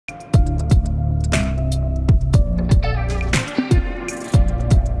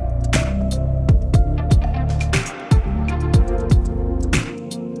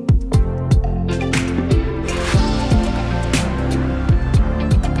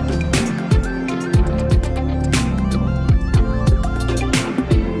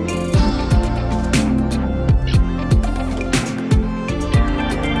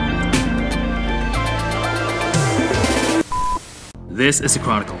This is a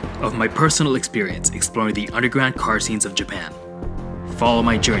chronicle of my personal experience exploring the underground car scenes of Japan. Follow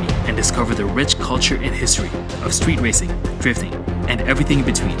my journey and discover the rich culture and history of street racing, drifting, and everything in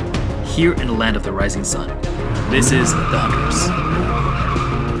between, here in the land of the rising sun. This is the Hvnters.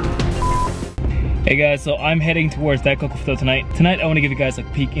 Hey guys, so I'm heading towards Daikokufuto tonight. Tonight I want to give you guys a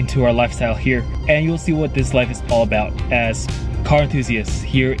peek into our lifestyle here, and you'll see what this life is all about as car enthusiasts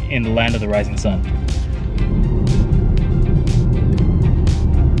here in the land of the rising sun.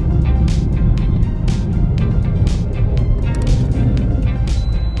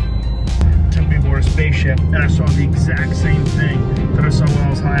 Spaceship, and I saw the exact same thing that I saw when I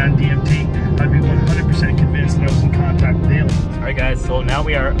was high on DMT. I'd be 100% convinced that I was in contact with aliens. Alright guys, so now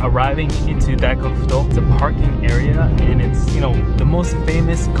we are arriving into Daikokufuto. It's a parking area and it's, you know, the most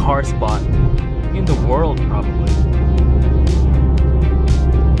famous car spot in the world probably.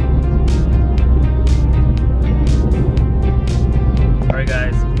 Alright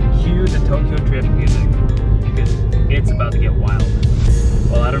guys, cue the Tokyo Drift music because it's about to get wild.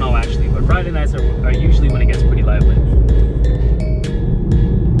 Well, I don't know actually, but Friday nights are usually when it gets pretty lively.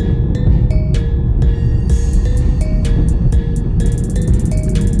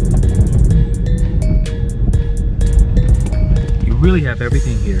 You really have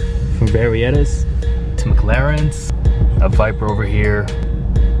everything here. From Variettas to McLarens, a Viper over here,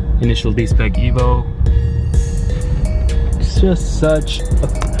 initial D-Spec Evo. It's just such a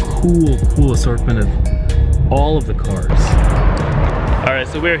cool assortment of all of the cars. Alright,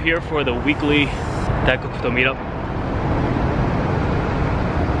 so we're here for the weekly Daikokufuto meetup.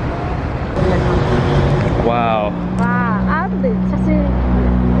 Wow.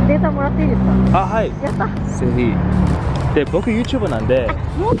 Ah, hi. ぜひ。で、僕 YouTuber なんで。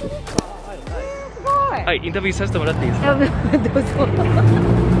はい、インタビューさせてもらっていいですか？どうぞ。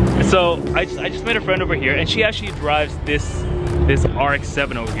So I just met a friend over here, and she actually drives this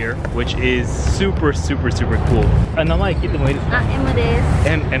RX-7 over here, which is super cool. 名前聞いてもいいですか？ M です。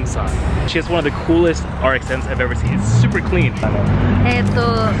M さん。She has one of the coolest RX-7s I've ever seen. It's super clean.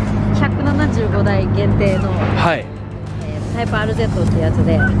 175台限定のタイプ RZ ってやつ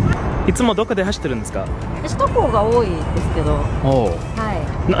で。いつもどこで走ってるんですか？首都高が多いですけど。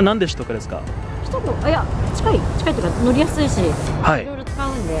はい。なんで首都高ですか？首都高、いや近いというか乗りやすいし、いろいろ使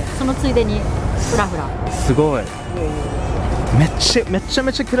うんで、そのついでにフラフラ。すごい。めちゃ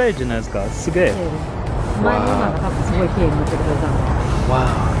めちゃ綺麗じゃないですか。すげえ。前の馬が多分すごい綺麗に乗ってくれたんで。わあ。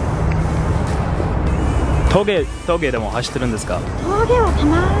峠でも走ってるんですか？峠はた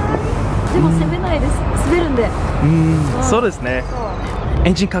まに。でも攻めないです。滑るんで。そうですね。エ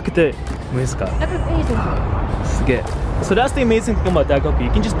ンジンかけてもいいですか？すげえ。So that's the amazing thing about Daikoku.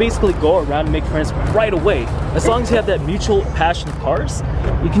 You can just basically go around and make friends right away. As long as you have that mutual passion of cars,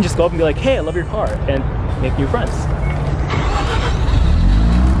 you can just go up and be like, hey, I love your car, and make new friends.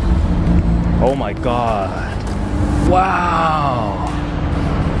 Oh my god. Wow.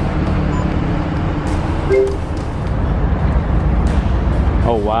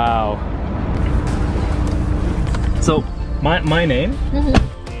 Oh wow. So my name is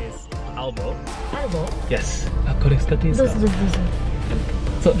Albo. Albo? Yes. これ使っていいですか？どうぞ。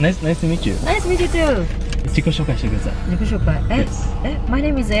So nice to meet you. Nice to meet you too. 自己紹介してください。自己紹介。My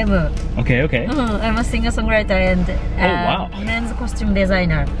name is M. Okay. I'm a singer-songwriter and men's costume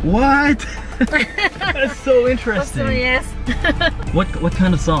designer. What? That's so interesting. Costume, yes. What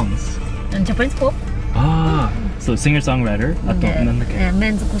kind of songs? Japanese pop. So singer-songwriter. あとなんだっけ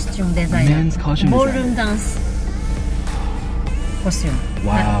？Men's costume designer. Men's costume designer. Ballroom dance costume.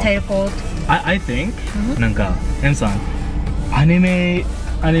 Wow. Tailcoat. I think なんか M さんアニメ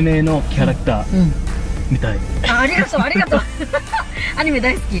のキャラクターみたい。ありがとう。アニメ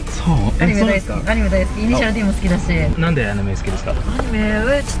大好き。そう。アニメ大好き。イニシャル D も好きだし。なんでアニメ好きですか？アニ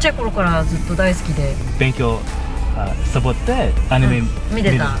メちっちゃい頃からずっと大好きで。勉強サボってアニメ見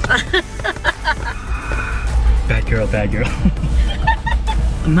てた。Bad girl.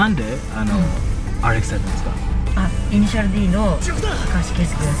 なんでRX-7 ですか？イニシャル D の高橋圭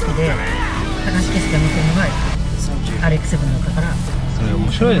介が好きで、高橋圭介が見てるのが RX-7 だったから、それ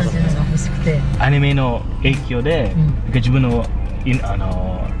面白いですね。欲しくて。アニメの影響で自分の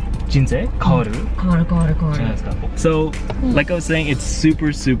人生変わる。変わる。じゃないですか。So, like I was saying, it's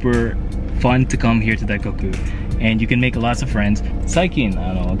super fun to come here to Daikoku, and you can make lots of friends. 最近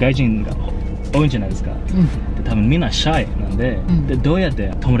外人が多いんじゃないですか。で多分みんなシャイなんで、どうやっ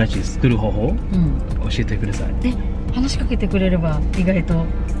て友達作る方法教えてください。話しかけてくれれば意外とこ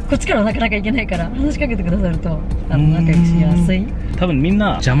っちからなかなかいけないから話しかけてくださると仲良くしやすい。多分みんな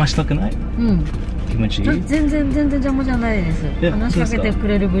邪魔したくない？気持ちいい？全然邪魔じゃないです。話しかけてく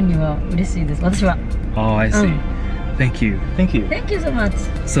れる分には嬉しいです。私は。I see. Thank you. Thank you. Thank you so much.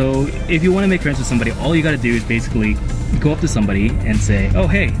 So if you want to make friends with somebody, all you gotta do is basically go up to somebody and say, oh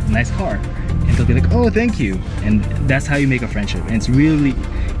hey, nice car. And they'll be like, oh thank you. And that's how you make a friendship. And it's really,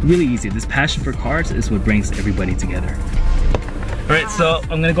 really easy. This passion for cars is what brings everybody together. Alright, so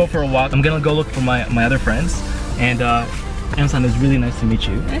I'm gonna go for a walk. I'm gonna go look for my other friends. And Em-san, it's really nice to meet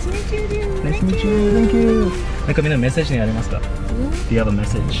you. Nice to meet you. Nice to meet you. Thank you. なんかみんなメッセージにありますか? Do you have a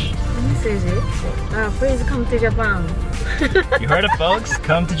message? Message? Please come to Japan. You heard it, folks.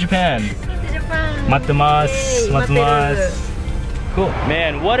 Come to Japan. Come to Japan. 待ってます。待ってます。Cool.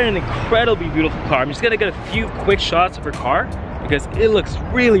 Man, what an incredibly beautiful car. I'm just gonna get a few quick shots of her car because it looks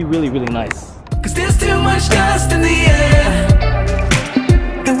really, really, really nice. Cause there's too much dust in the air,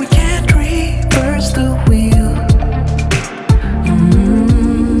 and we can't reverse the wheel.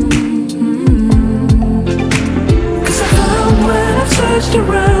 Cause I found when I've searched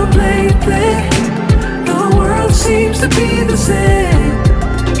around lately, the world seems to be the same.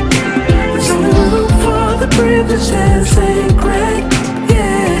 There's only room for the privileged and sacred,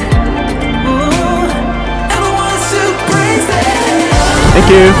 yeah. Ooh, and the ones who praise them. Thank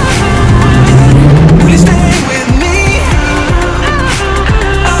you. Will you stay with me?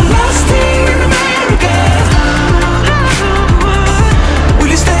 I'm lost here in America. Will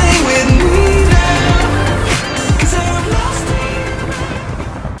you stay with me now? 'Cause I'm lost here.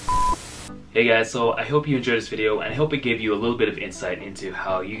 Hey guys, so I hope you enjoyed this video and I hope it gave you a little bit of insight into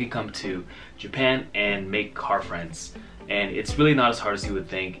how you can come to Japan and make car friends. And it's really not as hard as you would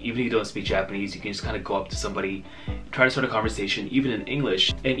think. Even if you don't speak Japanese, you can just kind of go up to somebody, try to start a conversation, even in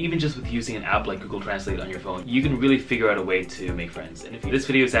English. And even just with using an app like Google Translate on your phone, you can really figure out a way to make friends. And this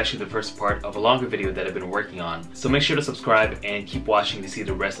video is actually the first part of a longer video that I've been working on. So make sure to subscribe and keep watching to see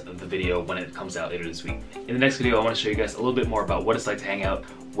the rest of the video when it comes out later this week. In the next video, I want to show you guys a little bit more about what it's like to hang out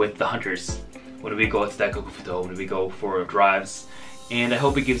with the Hvnters when we go to Daikokufuto, when we go for drives. And I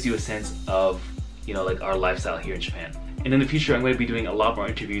hope it gives you a sense of, you know, like our lifestyle here in Japan. And in the future, I'm going to be doing a lot more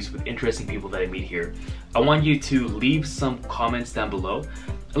interviews with interesting people that I meet here. I want you to leave some comments down below.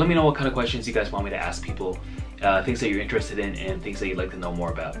 And let me know what kind of questions you guys want me to ask people, things that you're interested in, and things that you'd like to know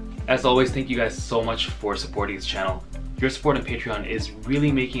more about. As always, thank you guys so much for supporting this channel. Your support on Patreon is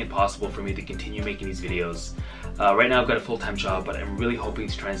really making it possible for me to continue making these videos. Right now, I've got a full-time job, but I'm really hoping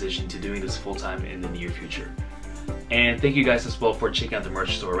to transition to doing this full-time in the near future. And thank you guys as well for checking out the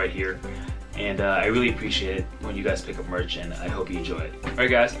merch store right here. And I really appreciate it when you guys pick up merch, and I hope you enjoy it. Alright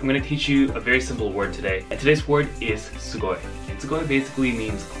guys, I'm going to teach you a very simple word today. And today's word is sugoi. And sugoi basically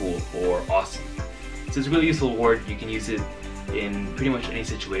means cool or awesome. So it's a really useful word. You can use it in pretty much any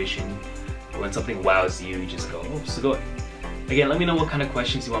situation. When something wows you, you just go, oh, sugoi. Again, let me know what kind of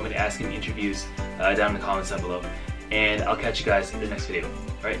questions you want me to ask in interviews down in the comments down below. And I'll catch you guys in the next video.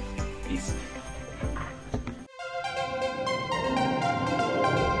 Alright, peace.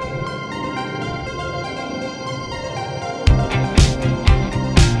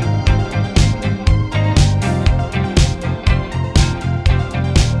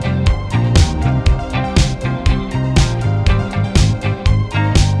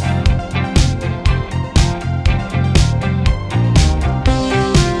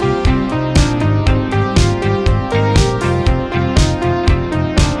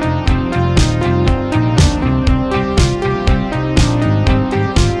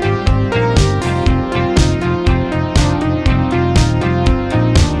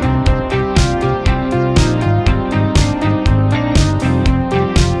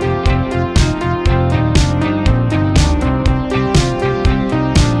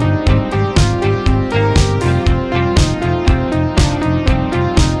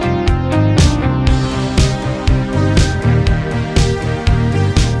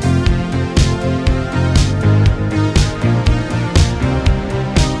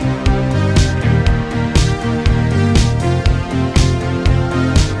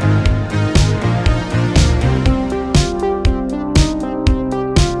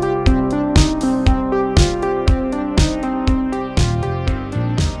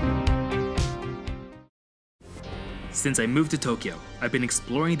 Since I moved to Tokyo, I've been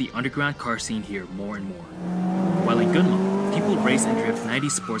exploring the underground car scene here more and more. While in Gunma, people race and drift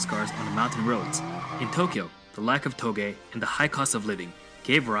 90s sports cars on the mountain roads. In Tokyo, the lack of toge and the high cost of living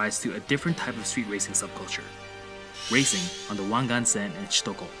gave rise to a different type of street racing subculture. Racing on the Wangan and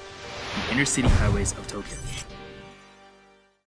Shitoko, the inner city highways of Tokyo.